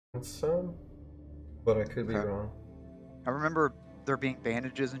Some, but I could be Okay. wrong. I remember there being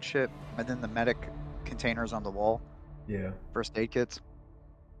bandages and shit, and then the medic containers on the wall. Yeah. First aid kits.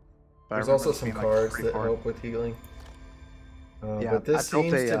 But There's I remember also this some being like cards pretty that hard. help with healing. Yeah, But this I built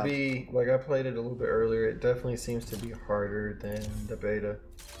seems to a be, like I played it a little bit earlier, it definitely seems to be harder than the beta.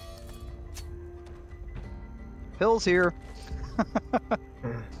 pills here.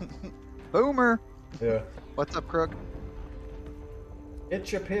 Boomer. Yeah. What's up, Crook?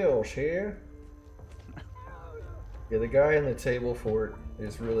 Get your pills here. Yeah, the guy in the table fort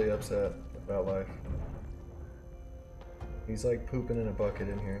is really upset about life. He's like pooping in a bucket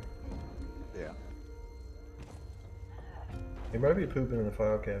in here. Yeah. He might be pooping in the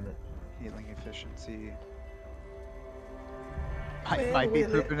file cabinet. Healing efficiency. Might be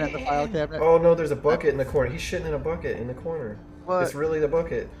pooping in the file cabinet. Oh no, there's a bucket in the corner. He's shitting in a bucket in the corner. What? It's really the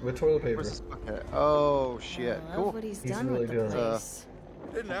bucket with toilet paper. Where's this bucket? Oh shit. Cool. What he's He's done really with the doing it. place.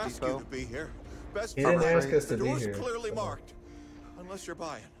 Didn't ask you to be here. Best He didn't part, ask us to the be door's here. clearly so- marked. Unless you're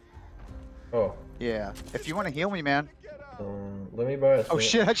buying. Oh. Yeah. If you want to heal me, man. Let me buy a thing. Oh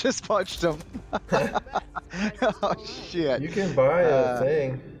shit! I just punched him. Oh shit. You can buy a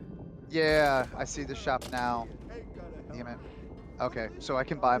thing. Yeah, I see the shop now. Damn it. Okay, so I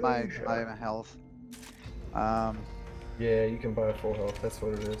can buy my health. Yeah, you can buy full health. That's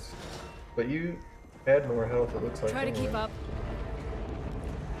what it is. But you add more health. It looks like. Try to keep up.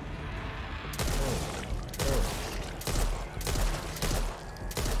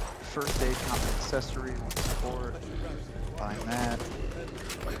 First aid common accessory, one support. Buying that.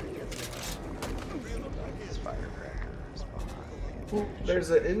 This firecrackers. Ooh,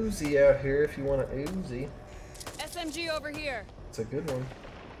 there's a Uzi out here if you want an Uzi. SMG over here. It's a good one.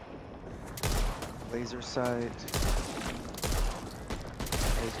 Laser sight.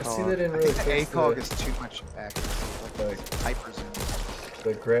 I see they didn't really I think fix the ACOG the, is too much accuracy. like, Hyper zoom.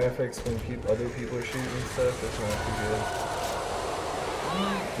 the graphics when other people are shooting and stuff. It's not too good.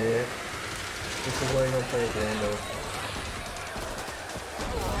 Dick. This is why you don't play Rando.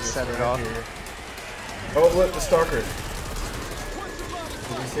 Set it off. Here. Oh look, the stalker.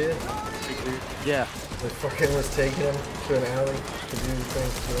 Did you see it? Yeah. The fucking was taking him to an alley to do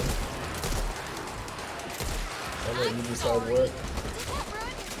things to him. I'll let you decide what.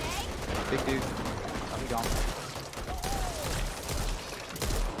 Big dude. I'll be gone.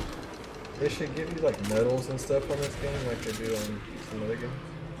 They should give you like medals and stuff on this game like they do on some other games.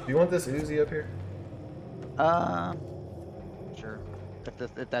 Do you want this Uzi up here? Sure.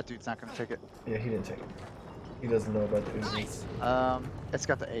 If that dude's not gonna take it. Yeah, he didn't take it. He doesn't know about the Uzis. It's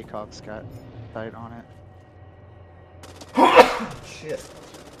got the ACOG sight on it. Shit.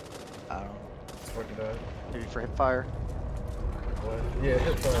 I don't know. It's fucking bad. Maybe for hip fire. What? Yeah,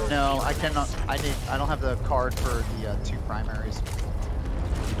 hit fire. No, I cannot. I don't have the card for the 2 primaries.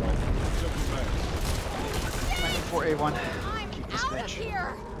 94A1. Keep this bitch. A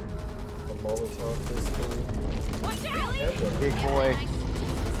Molotov pistol. Big boy.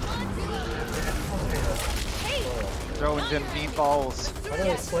 Throwing them meatballs. I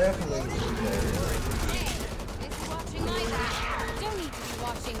know it's slapping me. Watching my back. Don't need to be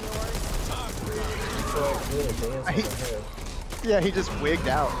watching yours. It's like doing a dance on my head. Yeah, he just wigged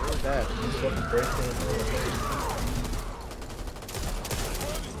out really bad. He's got the break dance on my head.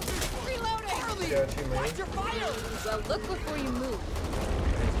 Reloading. Got you, man. Watch your fire. Well, look before you move.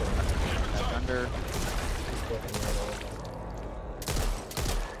 Back under. Fucking right off.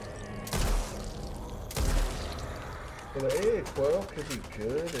 Well, the AA12 could be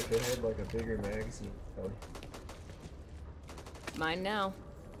good if it had like a bigger magazine. Oh. Mine now.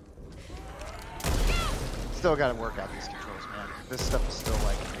 Still gotta work out these controls, man. This stuff is still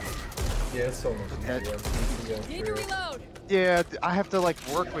like. Yeah, it's so much easier. Need to reload. Yeah, I have to like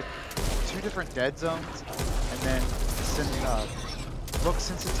work with 2 different dead zones, and then look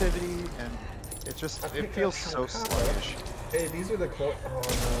sensitivity, and it feels so sluggish. Hey, these are the oh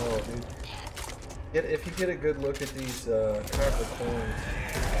no, dude. If you get a good look at these copper coins,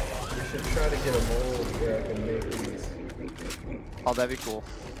 you should try to get a mold where I can make these. Oh, that'd be cool.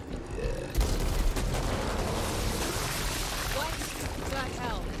 Yeah. What the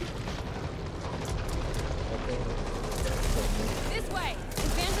hell? This way.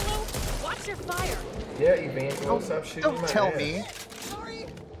 Evangelo, watch your fire. Yeah, Evangelo, stop shooting Don't my tell ass. me.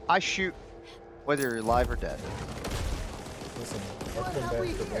 I shoot whether you're alive or dead. Listen, I'll come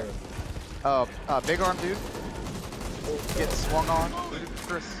back to there. Big arm dude. Getting swung on,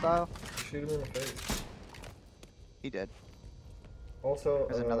 Ludicrous style. Shoot him in the face. He did. Also,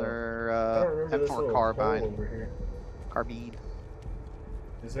 There's another I don't remember this M4 little carbine. hole over here. Carbine.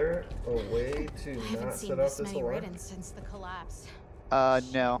 Is there a way to I haven't not seen set off this this many alarm? ridden since the collapse.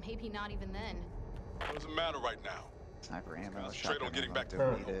 No. Maybe not even then. Doesn't matter right now. Sniper ammo, Concentrate shotgun on getting ammo, back to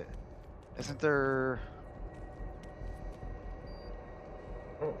don't the need it. Isn't there...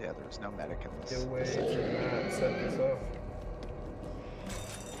 Oh, Yeah, there's no medic in this. get away to not set this off.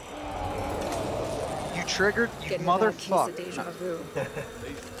 You triggered, you Getting a bad case of motherfucker. deja vu.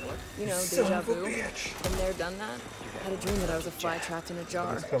 You know, Son deja of a vu. bitch. Been there, done that. Had a dream that I was a fly trapped in a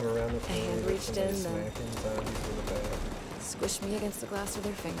jar. Just come around the corner, hand get reached somebody in, then smacking zombies with a bat. squished me against the glass with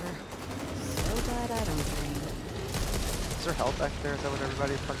their finger. So glad I don't dream. Is there health back there? Is that what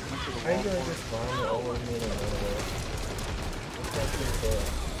everybody fucking went to the How you wall gonna for? just vomit all over me and run away? What's that thing for?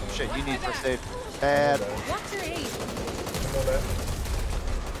 Shit, you need first aid. Bad. Watch your aim. You know that?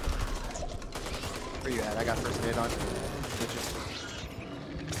 Where you at? I got first aid on. Bitches.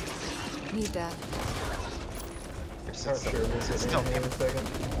 Need that. There's Not still- sure. We'll it's get still in here in a second.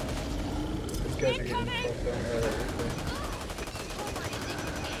 These guys are getting fucked up by everything.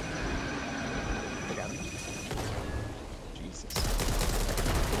 I got him. Jesus.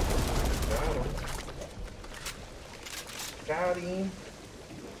 Got him. Got him.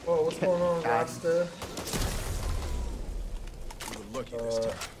 Oh, what's going on, Got him. Rasta? You were lucky this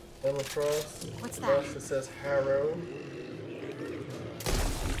time. Emma Frost. What's that? Rasta says Harrow.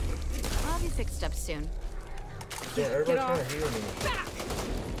 I'll be fixed up soon. Yeah, everybody trying to heal me.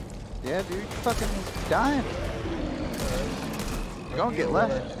 Yeah, dude, you fucking dying. You're gonna get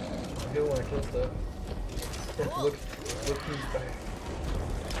left. I heal when I kill stuff. look who's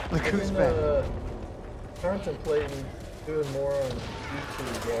back. Look who's I've back. been, contemplating doing more on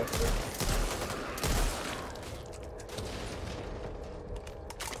YouTube, Rasta.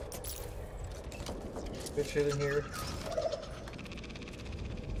 Good shit in here.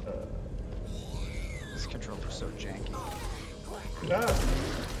 This controller's so janky. Ah!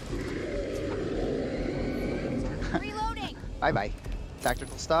 Reloading. Bye bye.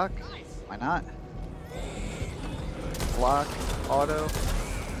 Tactical stock? Why not? Block, auto.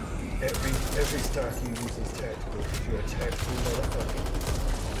 Every stock you use is tactical because you're a tactical motherfucker.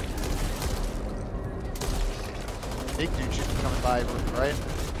 Big dude should be coming by, right?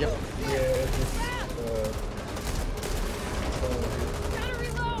 Yep. Yeah, it's just, Gotta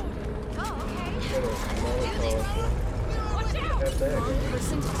reload. Oh, okay. got a Molotov. Watch out. Have that. Wrong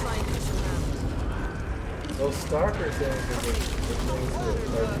person to try and push around. Those stalker things are the things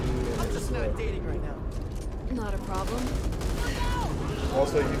that are doing as well. dating right now. Not a problem.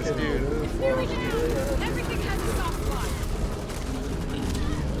 Also, you can move while healing. Everything has a soft spot.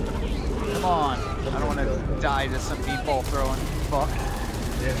 Come on. I don't want to die to some meatball throwing. Fuck.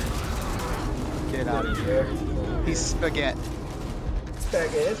 Yeah. Get out of here. He's spaghetti.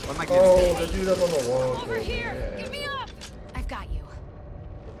 Spaghetti. What am I getting? Oh, the dude up on the wall. Over here. Give me up. I've got you.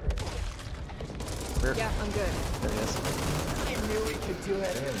 Where? Yeah, I'm good. There he is. I knew we could do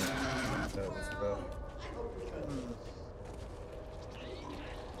it. Damn. That was rough.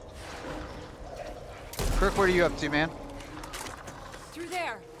 Kirk, what are you up to, man? Through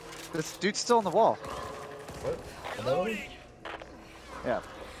there. This dude's still on the wall. What? Another one? Yeah.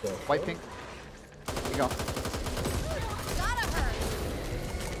 The White fuck? pink. Here you go. Gotta hurt.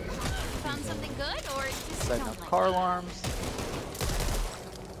 Found something good, or just Setting don't up like car it? alarms.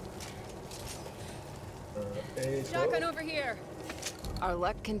 Shotgun over here. Our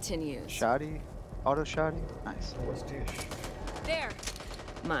luck continues. Shoddy. Auto shoddy. Nice. What's dish? There.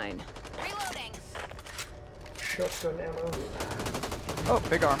 Mine. Reloading. Shotgun ammo. Oh,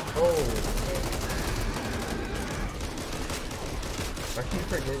 big arm. Oh. I keep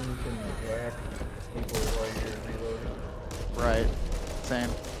forgetting you can whack people while you're reloading. Right. Same.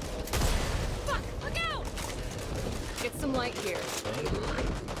 Fuck! Look out! Get some light here.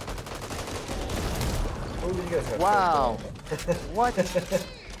 Oh, you guys have Wow. shotgun. What? You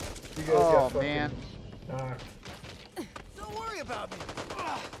guys Oh, got fucking man. knocked. Don't worry about me.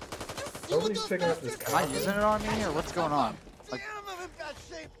 Nobody's picking up this Am I copper. using it on me, or what's going on? Like, Damn, I'm in bad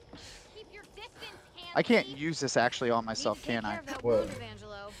shape. Keep your distance, handsy. I can't use this actually on myself, Need to take can care I? of that What? wound,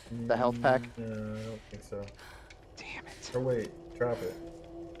 Evangelo. The health pack? No, I don't think so. Damn it. Or wait, drop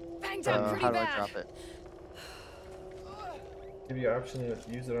it. Banged up pretty How do bad. I drop it? Give you an option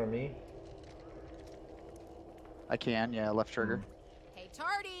to use it on me. I can, yeah, left trigger. Hey,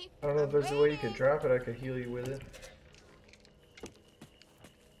 Tardy. I don't know if there's a way you could drop it. I could heal you with it.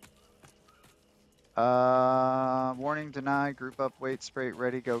 Warning, deny, group up, wait, spray,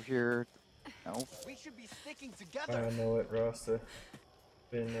 ready, go here. No. We should be sticking I together. know it, Rasta.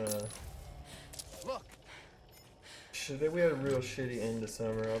 Been, Look, we had a real shitty end to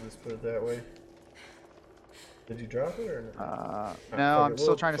summer, I'll just put it that way. Did you drop it or not? No, I'm fuck it, still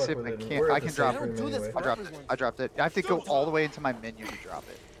we'll trying to fuck see if with I it. can. We're I at can the drop safe it. room I don't do this anyway. for I dropped it. everyone. I dropped it. I have to go all the way into my menu to drop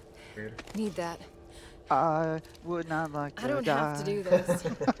it. Weird. Need that. I would not like to I don't have to die. do this.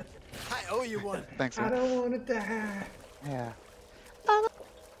 I owe you one. Thanks, I man. don't want to die. Yeah.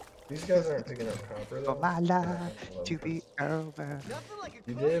 These guys aren't picking up copper though. For my I life love to this. be over. Nothing like a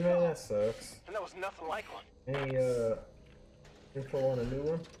You close did, man? call. That sucks. And that was nothing like one. Any info on a new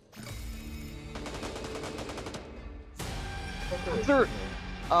one? Fuck There- it.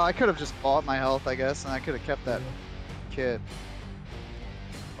 I could have just bought my health, I guess, and I could have kept that kit.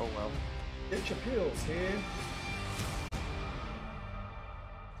 Oh well. Get your pills here.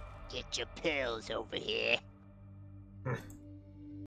 Get your pills over here.